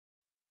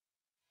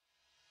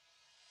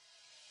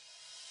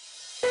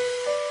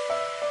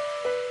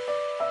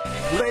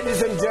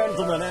Ladies and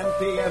gentlemen,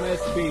 MP,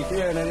 MSP,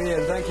 Fiona and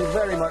Ian, thank you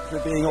very much for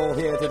being all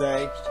here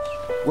today.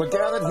 We're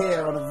gathered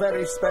here on a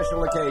very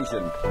special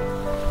occasion.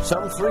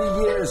 Some 3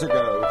 years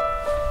ago,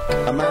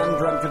 a man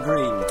dreamt a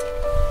dream.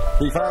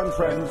 He found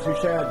friends who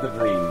shared the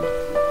dream,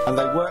 and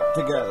they worked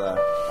together.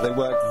 They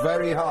worked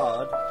very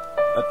hard.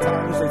 At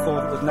times they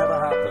thought it would never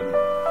happen.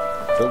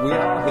 But we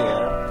are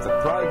here. It's a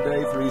proud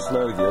day for East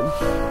Lothian.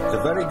 It's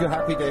a very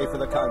happy day for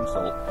the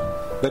council.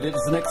 But it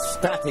is an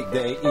ecstatic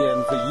day,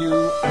 Ian, for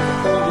you,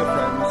 for all your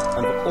friends,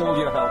 and for all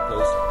your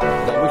helpers.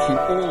 And I wish you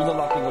all the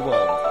luck in the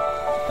world.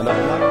 And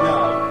I'd like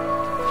now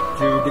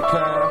to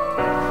declare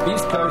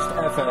East Coast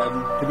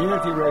FM,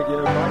 community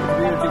radio, by the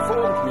community, for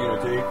the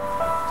community,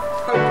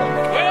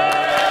 open.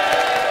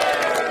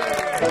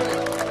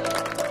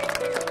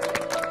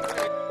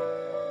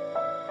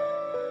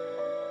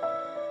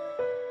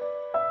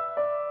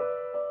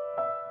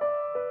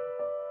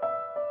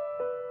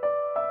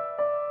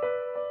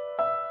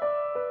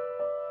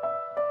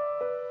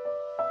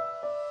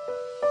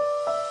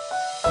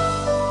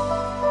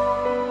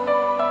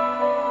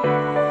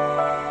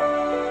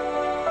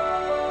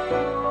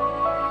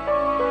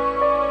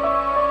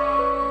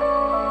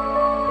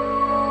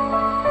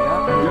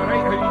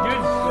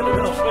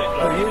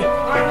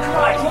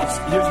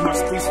 Here's my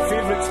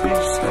favourite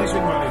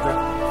station manager.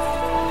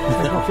 He's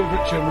my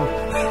favourite chairman.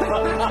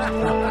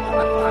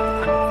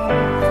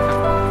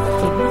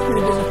 So who's going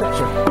to get the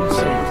picture?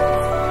 Inside.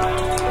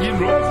 Ian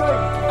Rowe.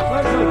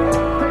 Leslie,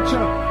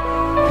 picture.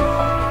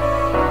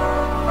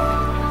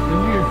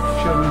 And you,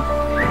 chairman.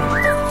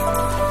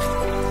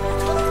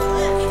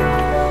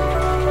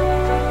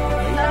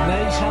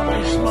 Nice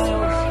happy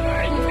smiles.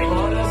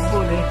 What a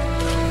bunny.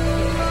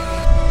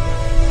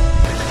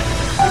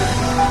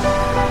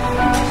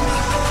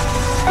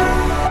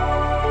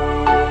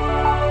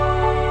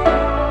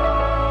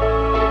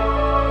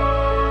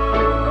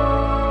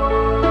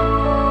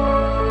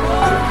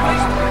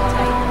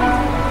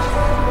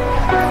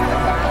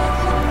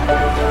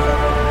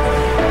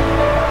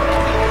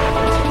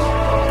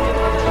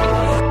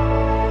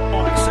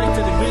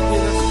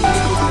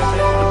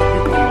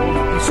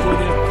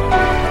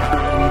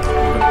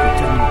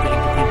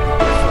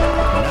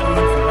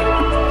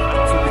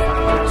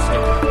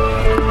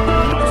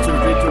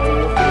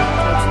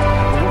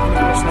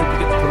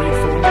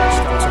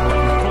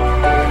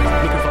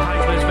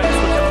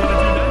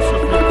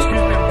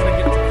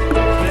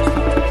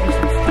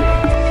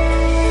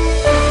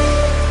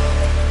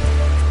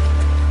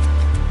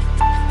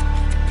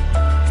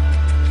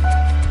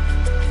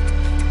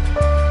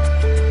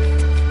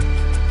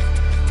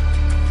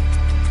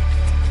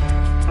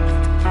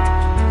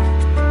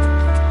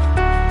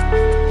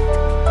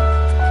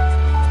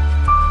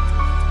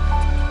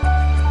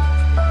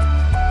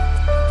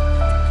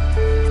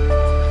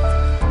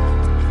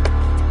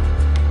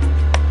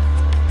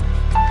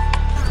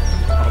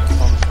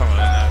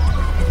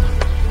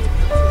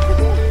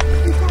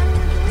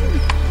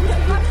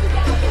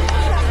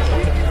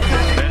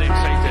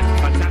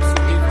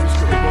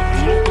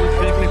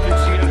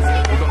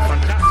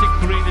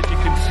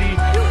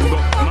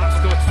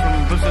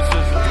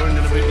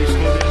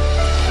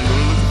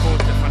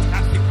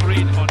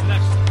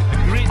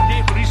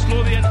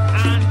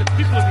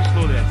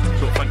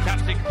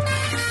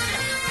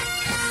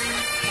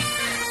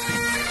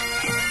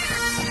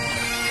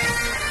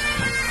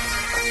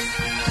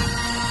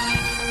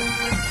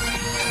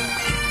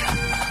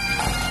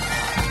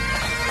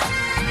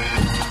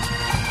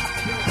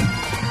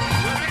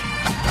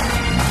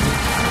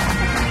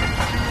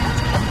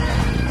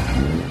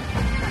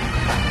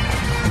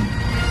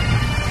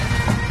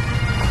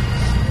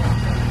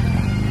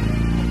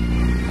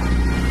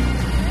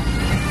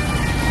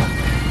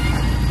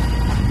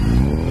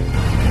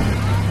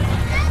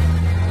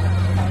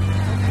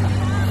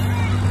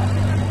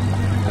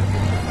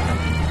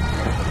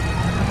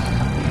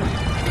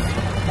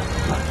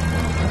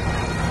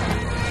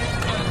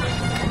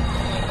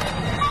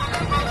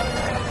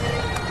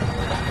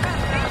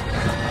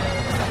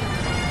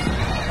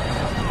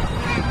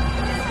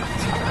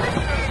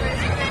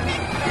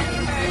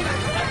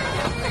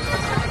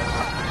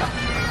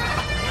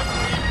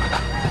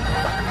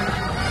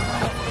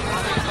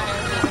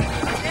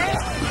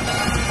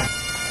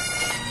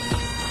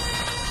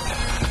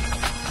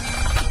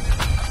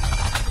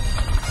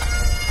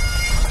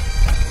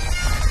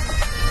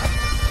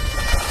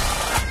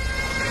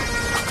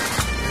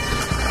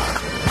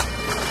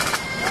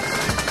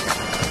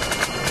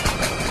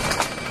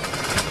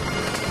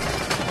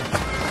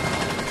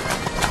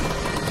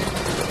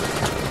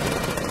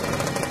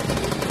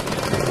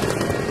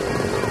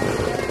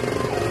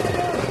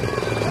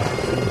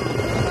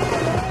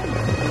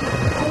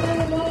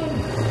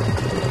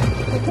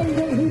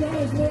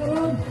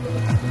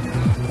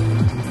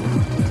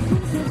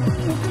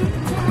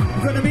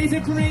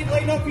 Great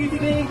line-up for you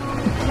today.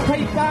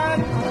 Pipe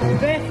band,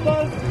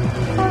 Vespers,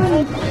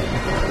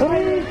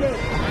 very good.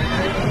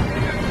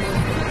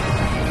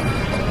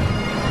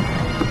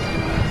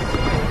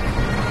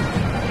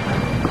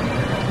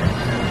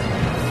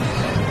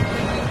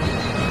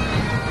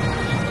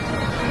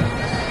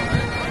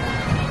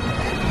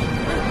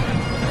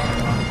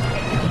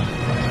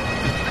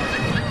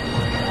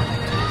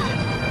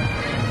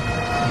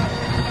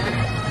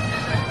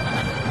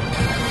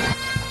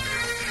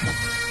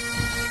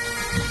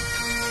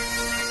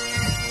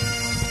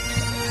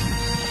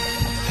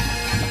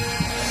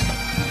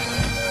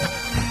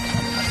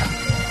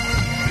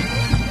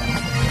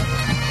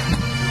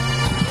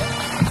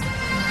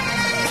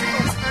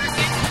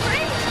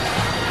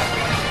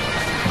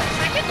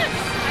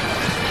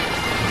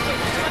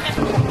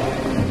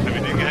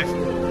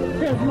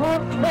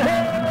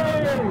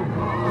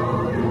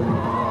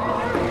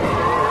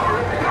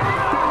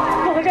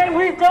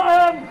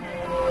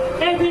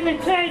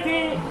 David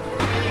Teddy.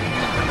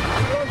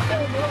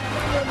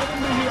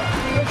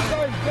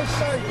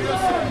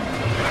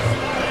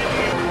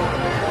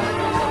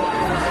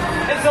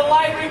 It's the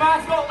library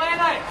mascot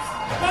Lennox.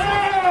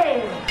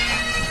 Hey!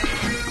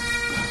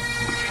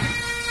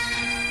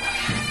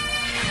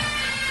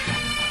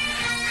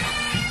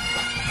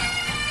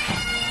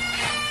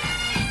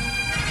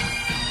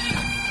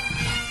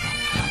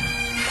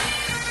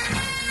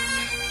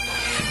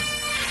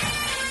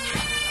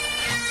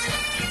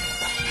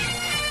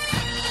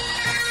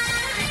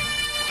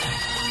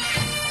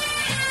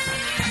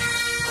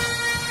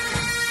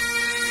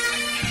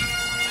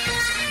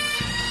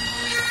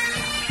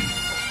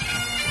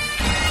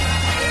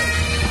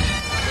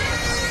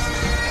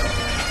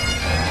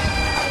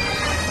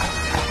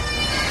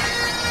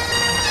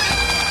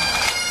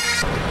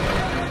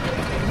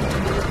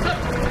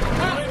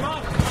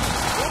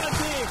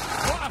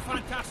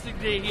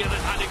 Day here at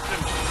Haddington.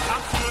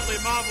 Absolutely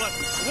marvellous.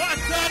 What a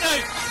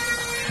turnout!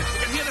 You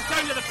can hear the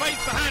sound of the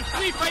pipes behind.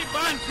 3 pipe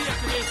bands here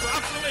today, so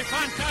absolutely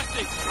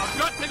fantastic. I've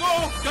got to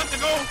go.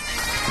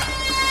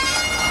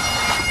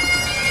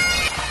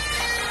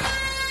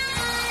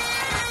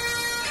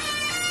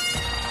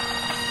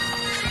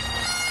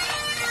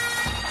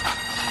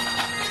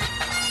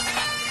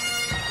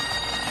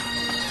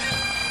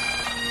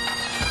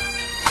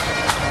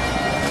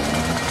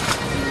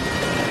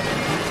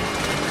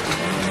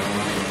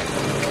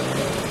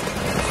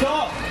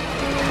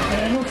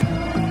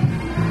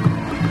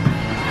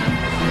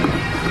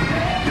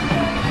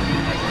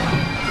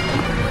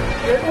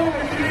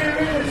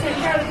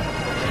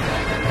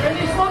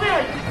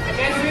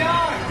 Yes, we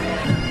are.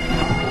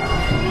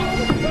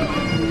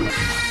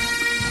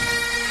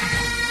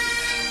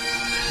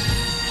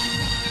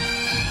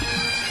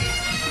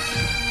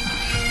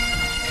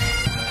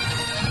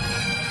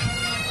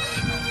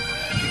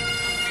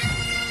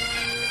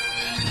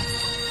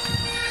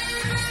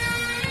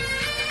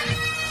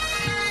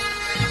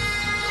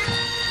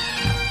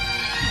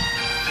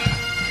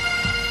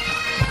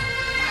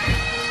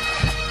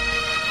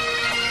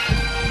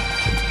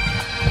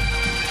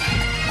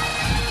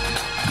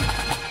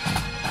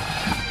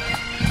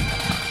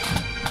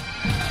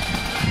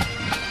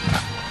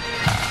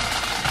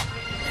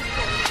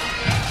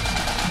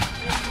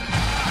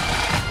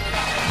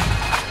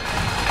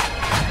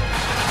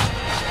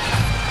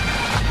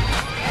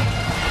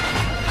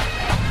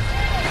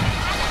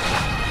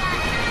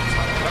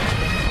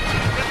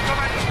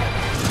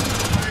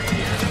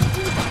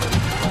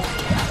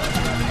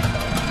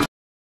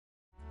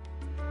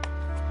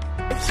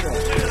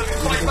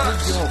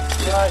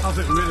 I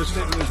think real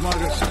estate was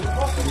Margaret.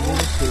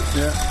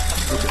 Yeah.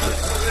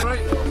 Right.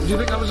 Do you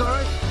think that was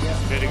alright? Yeah.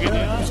 Very good.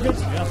 Yeah, that's good.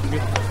 Yeah, that's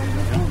good.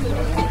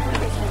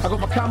 I got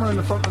my camera in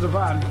the front of the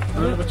van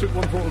and I never took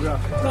one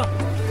photograph.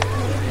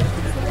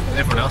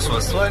 Everyone else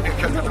was. So I'm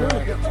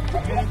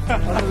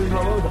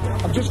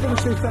just going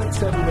to say thanks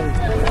to everybody.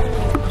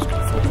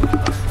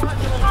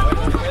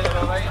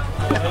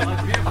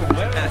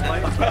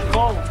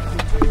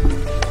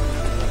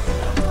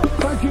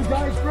 Thank you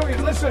guys,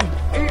 brilliant. Listen,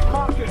 8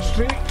 Market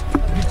Street,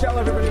 you tell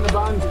everybody in the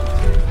band,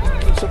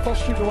 it's the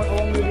first street we went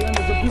along with the end.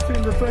 There's a buffet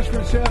and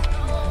refreshments here.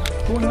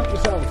 Go and help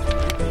yourself.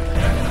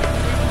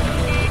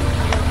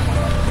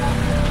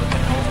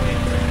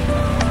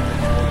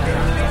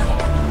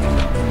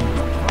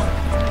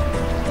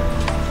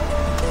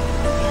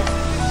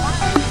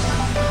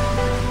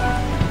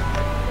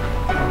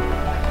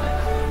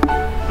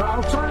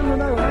 I'll try and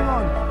run out, hang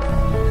on.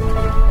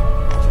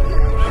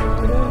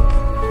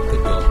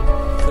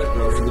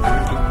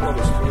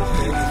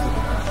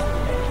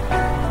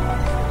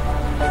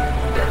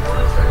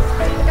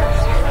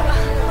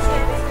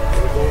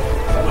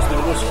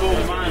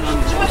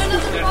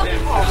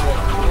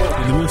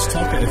 The most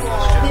talkative. The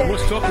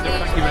most talkative,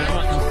 thank you very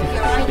much.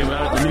 They were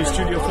at the new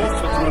studio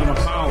folks, that's one of my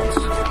pals.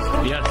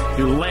 Yeah,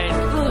 who led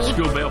the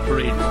school bell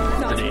parade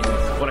today.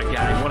 What a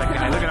guy, what a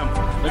guy. Look at him.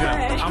 Look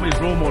at him. I'm his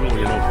role model,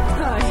 you know.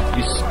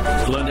 He's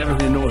learned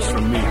everything he knows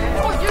from me.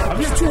 Have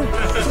you too? Well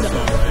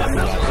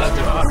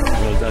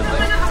done.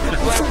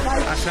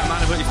 Ask that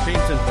man about his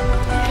painting.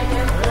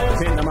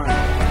 Paint the man.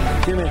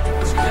 Jimmy. No.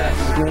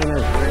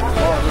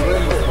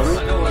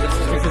 I know what this is.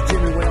 This is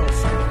Jimmy Wells.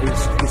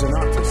 He's an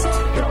artist.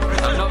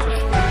 I'm not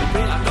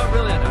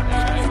really an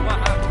artist. What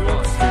happened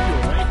was,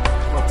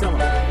 Well, tell him.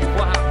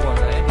 what happened was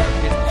I ended up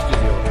getting in the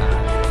studio and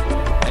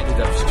I ended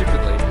up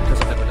stupidly, because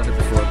I've never done it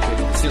before,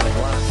 painting the ceiling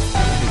glass.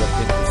 I ended up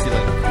painting the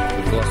ceiling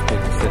with gloss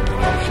paint instead of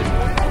emulsion.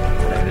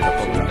 And I ended up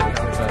all over the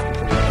outside,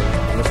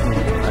 listening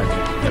and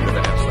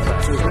everything else like that.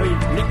 So it's now you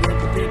nickname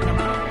the paint the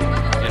man.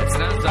 Yeah, it's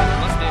an answer.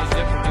 Last day is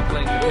different from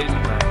playing the paint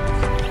man.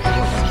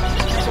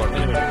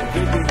 Anyway,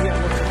 good to hear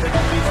lots of things.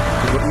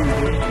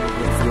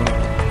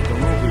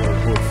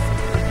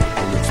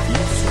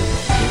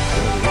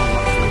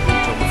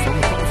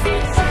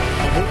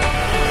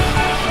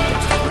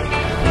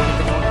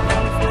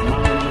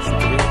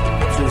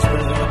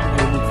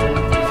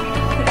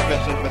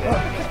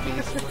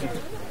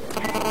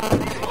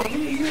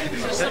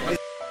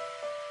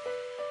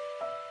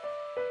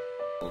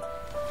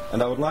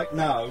 would like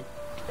now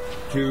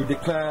to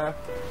declare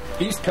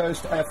East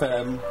Coast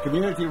FM,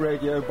 community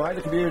radio by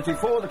the community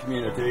for the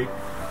community,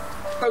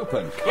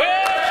 open.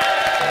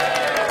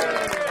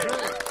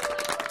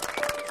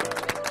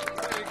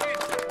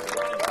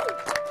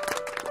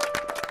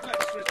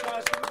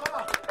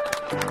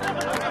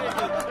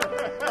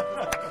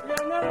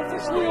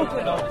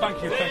 No,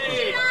 thank you.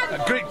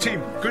 A great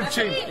team, good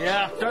team.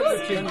 Yeah.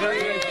 Good team.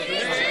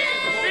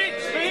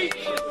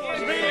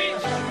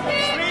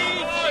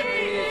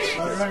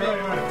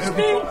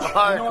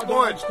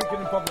 Speaking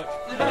in public.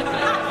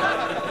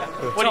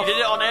 Well, you did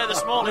it on air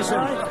this morning.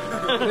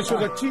 This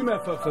was a team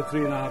effort for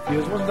 3.5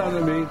 years. It wasn't down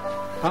to me.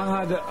 I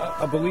had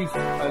a belief,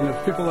 and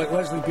if people like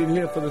Leslie been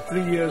here for the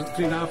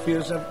 3.5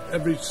 years,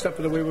 every step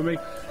of the way with me.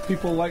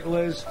 People like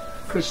Liz,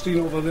 Christine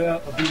over there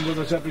have been with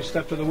us every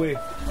step of the way.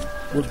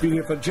 We've been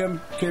here for Jim,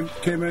 came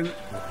in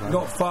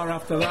not far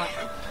after that.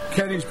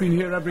 Kenny's been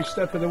here every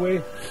step of the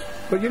way.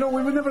 But you know,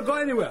 we would never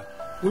got anywhere.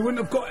 We wouldn't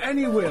have got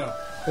anywhere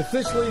if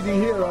this lady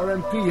here, our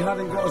MP,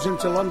 hadn't got us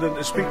into London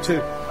to speak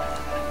to.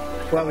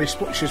 Well, we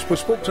spoke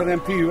to an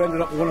MP who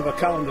ended up with one of her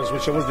calendars,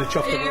 which I wasn't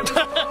chuffed about.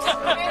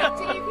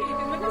 David,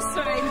 the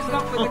minister ended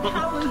up with a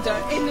calendar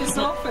in his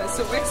office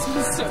at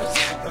Westminster.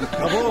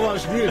 Of all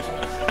us news.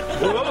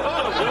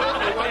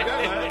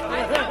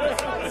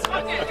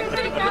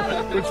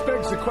 Which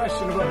begs the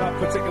question about that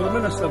particular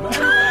minister.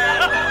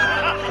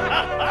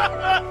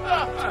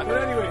 But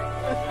anyway,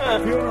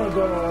 Fiona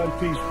O'Donnell, our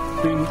MP's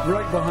been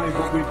right behind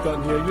what we've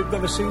done here. You've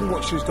never seen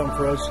what she's done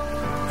for us.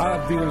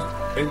 I've been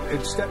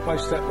in step by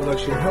step with her.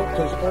 She helped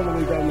us all the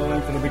way down the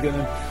line from the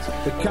beginning.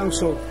 The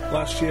council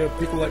last year,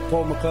 people like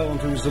Paul McClelland,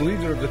 who was the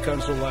leader of the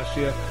council last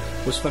year,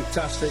 was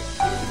fantastic.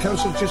 The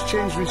council just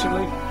changed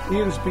recently.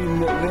 Ian's been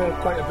there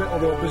quite a bit,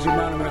 although a busy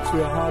man, and went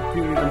through a hard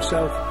period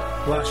himself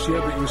last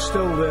year, but he was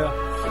still there.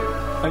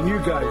 And you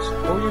guys,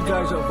 all you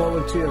guys are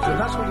volunteers, and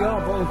that's what you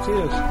are,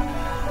 volunteers.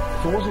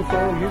 If it wasn't for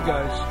all you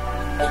guys,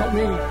 it's not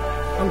me.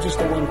 I'm just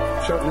the one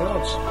shouting the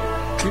odds.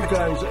 You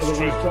guys are the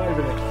ones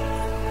driving it.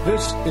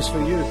 This is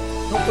for you,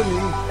 not for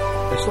me.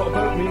 It's not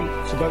about me,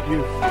 it's about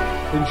you.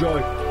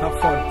 Enjoy, have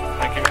fun.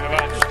 Thank you very much.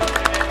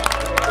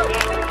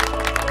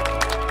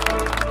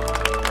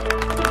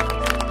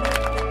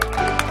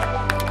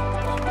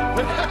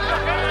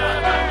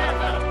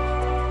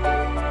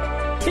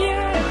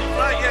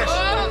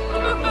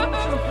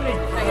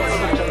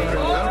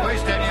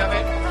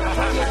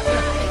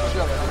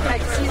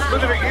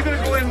 You're going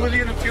to go in with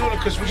Ian and Fiona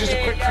because we're just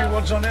a quick few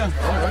words on there. All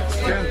right.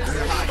 Yeah.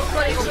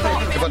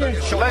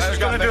 Les is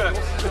going to do it.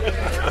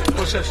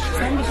 What's this?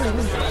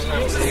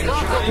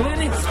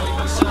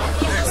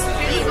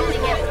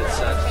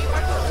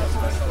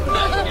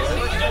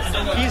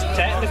 He's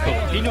technical.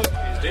 He knows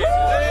what he's doing.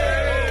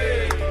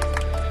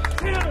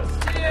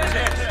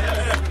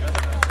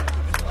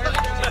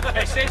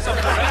 Hey, say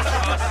something.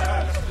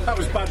 That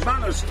was bad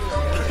manners.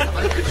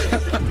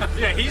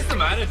 Yeah, he's the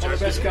manager. Our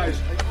best guys.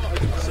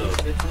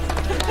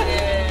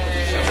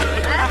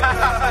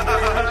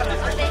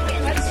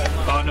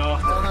 Oh no,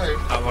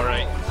 I'm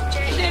alright.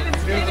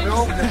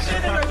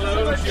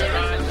 Close your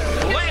eyes.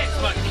 Les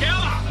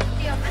McKellar!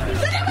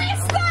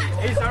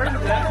 He's earned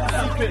that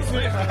secret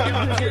sweet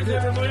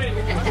everybody.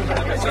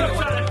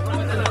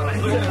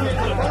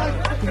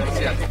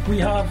 We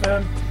have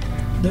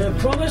the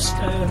provost,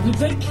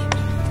 Ludwig,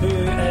 who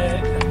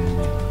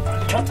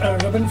cut our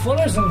ribbon for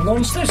us and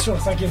launched us, so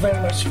thank you very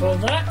much for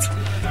that.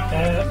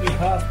 We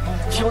have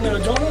Fiona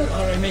O'Donnell,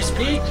 our MSP,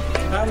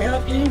 and we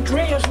have Ian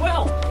Gray as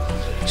well.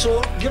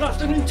 So, good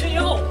afternoon to you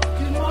all.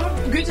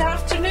 Good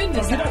afternoon.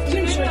 Good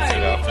afternoon.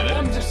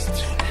 I'm just...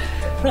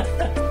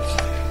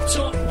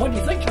 So, what do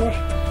you think? What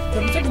do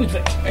you think,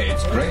 Ludwig?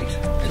 It's great.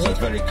 It's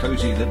very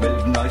cosy,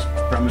 nice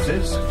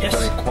premises. Yes.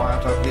 Very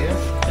quiet up here.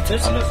 It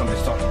is. Unless somebody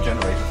starts a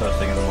generator first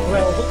thing in the morning.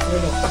 Well,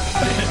 hopefully not.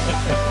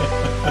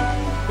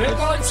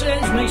 Well, it's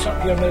nice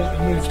up here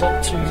now. We moved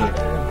up to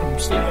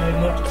North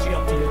Street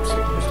up to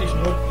the station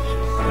road.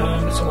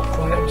 It's a lot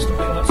quieter and stuff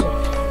like that, so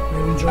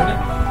we're enjoying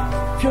it.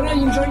 Fiona, are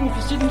you enjoying the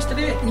proceedings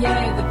today?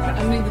 Yeah, the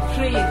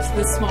parade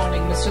this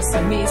morning was just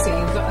amazing.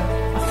 You've got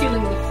a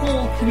feeling the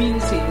whole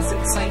community is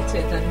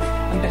excited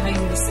and behind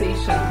the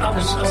station. I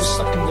was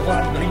stuck in the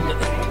van behind it.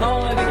 Oh,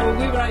 I know,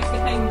 we were out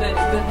behind the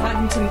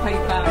Haddington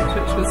Pipe Band,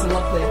 which was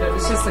lovely, but it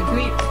was just a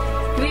great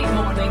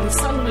morning. The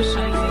sun was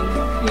shining,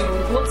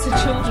 lots of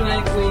children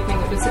out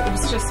waving. It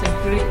was just a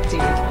great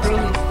day.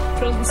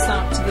 Brilliant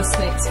start to this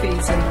next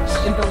phase in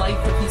the life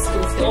of East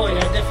Coast. Oh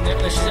yeah,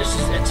 definitely. This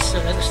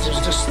is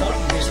just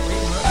starting basically.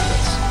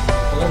 That's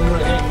a long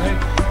way ahead now.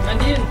 And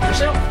Ian,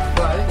 yourself?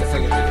 Well, I think the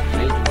thing about the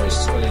parade was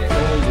all the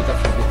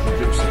different local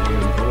groups that were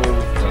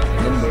involved.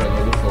 A number of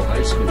the local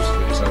high schools,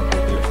 for example,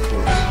 they of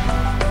course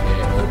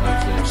all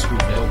have the school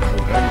bell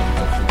programme on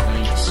different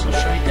nights. So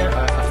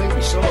I think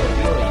we saw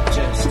really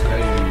just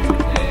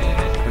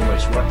how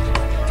much work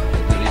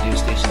the radio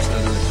station's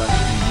done in the past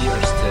few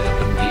years to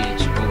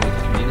engage all of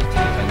the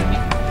community. And I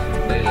mean,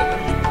 they're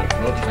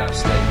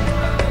broadcasting,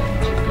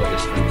 and you've got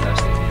this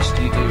fantastic new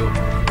studio up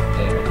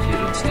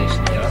here in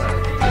Station Yard.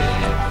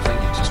 I think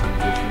it's just going to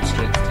go from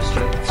strength to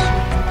strength. So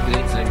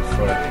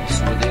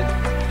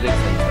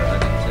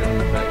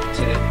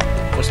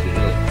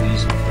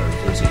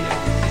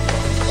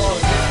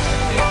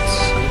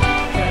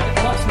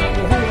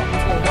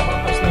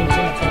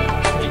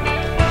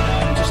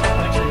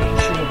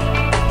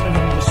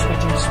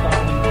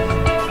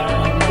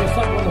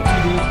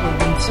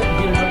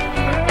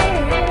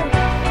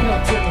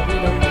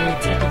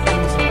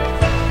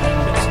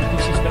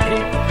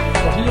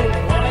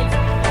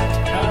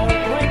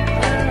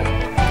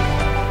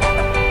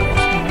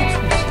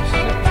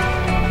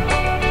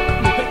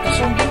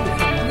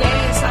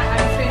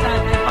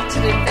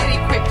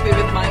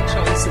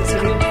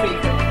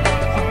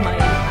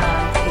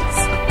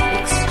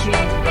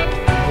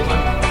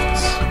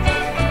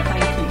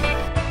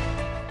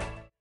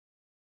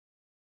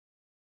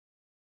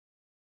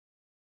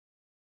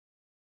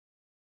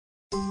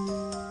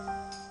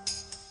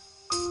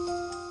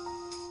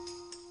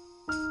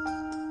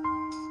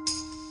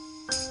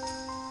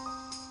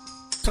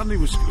Sunday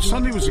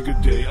was a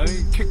good day.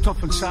 It kicked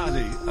off on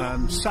Saturday,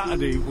 and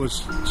Saturday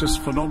was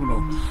just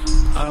phenomenal.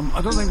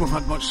 I don't think we've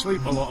had much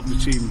sleep, a lot of the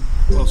team,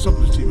 well, some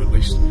of the team at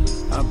least.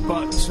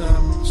 But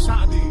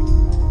Saturday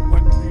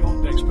went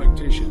beyond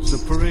expectations. The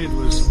parade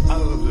was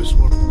out of this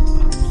world.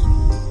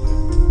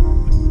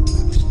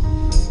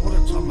 What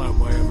a turnout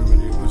by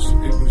everybody!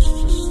 It was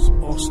just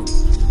awesome.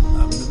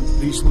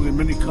 The East Lothian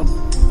Mini Car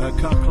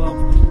Club,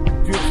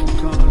 beautiful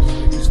cars,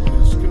 the East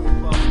Lothian Scooter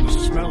Club, the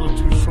smell of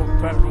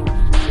two-stroke petrol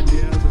in the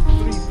air. The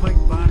 3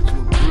 pipe bands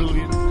were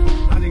brilliant.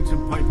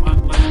 Addington Pipe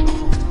Band led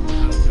off,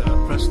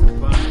 and Preston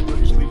Band,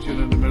 British Legion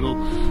in the middle,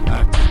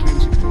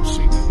 Mackenzie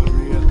Proceeding in the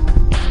rear.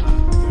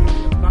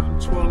 The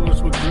band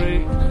twirlers were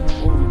great,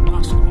 all the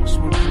mascots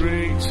were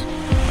great.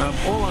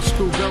 All our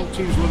school bell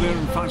teams were there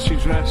in fancy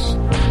dress.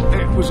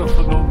 It was a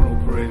phenomenal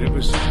parade.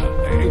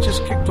 It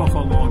just kicked off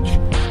our launch,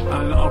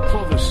 and our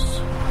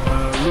provost,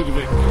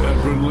 Ludovic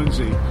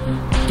Brun-Lindsay,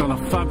 done a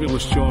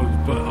fabulous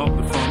job. But up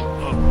the front,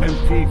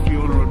 MP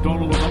Fiona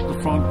O'Donnell was up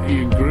the front,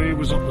 Ian Gray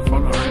was up the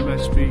front, our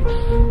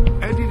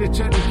MSP, Eddie the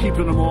Teddy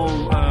keeping them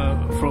all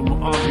from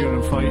arguing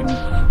and fighting,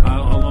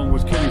 along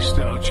with Kenny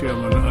Stitt, our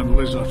chairman, and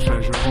Liz, our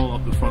treasurer, all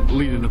up the front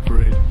leading the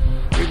parade.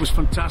 It was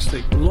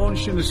fantastic.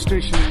 Launching the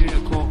station at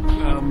 8 o'clock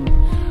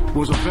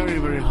was a very,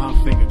 very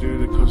hard thing to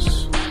do,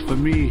 because for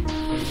me,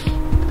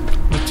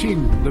 the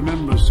team, the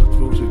members had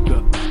voted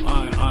that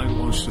I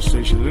launched the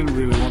station. I didn't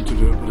really want to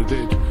do it, but I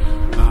did.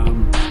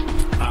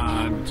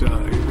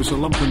 It was a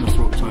lump in the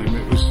throat time.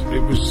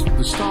 It was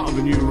the start of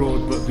a new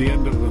road, but the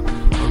end of a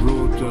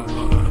road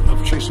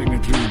of chasing a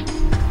dream,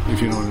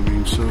 if you know what I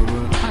mean. So,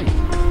 hi,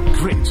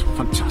 great,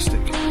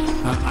 fantastic.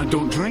 I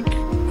don't drink,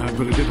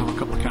 but I did have a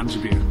couple of cans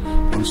of beer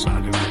on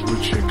Saturday night,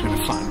 which kind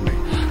of flattened me.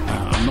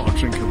 I'm not a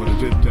drinker, but I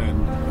did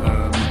then.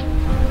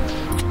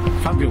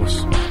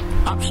 Fabulous,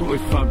 absolutely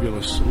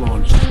fabulous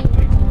launch.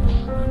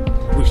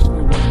 We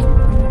still went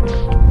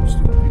through.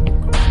 Still people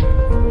coming in.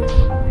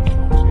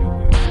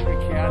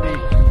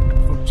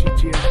 From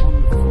GTF on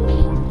the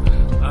phone.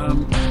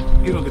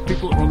 You know, the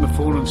people that were on the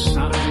phone on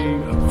Saturday,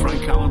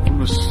 Frank Allen from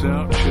the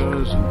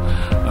Searchers,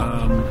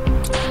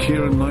 and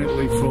Kieran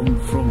Knightley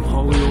from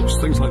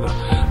Hollyoaks, things like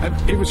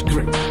that. It was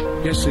great.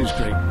 Yesterday was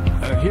great.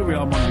 Here we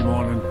are Monday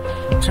morning,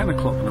 10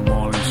 o'clock in the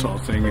morning sort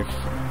of thing,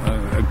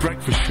 a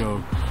breakfast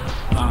show,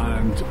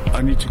 and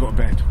I need to go to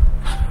bed.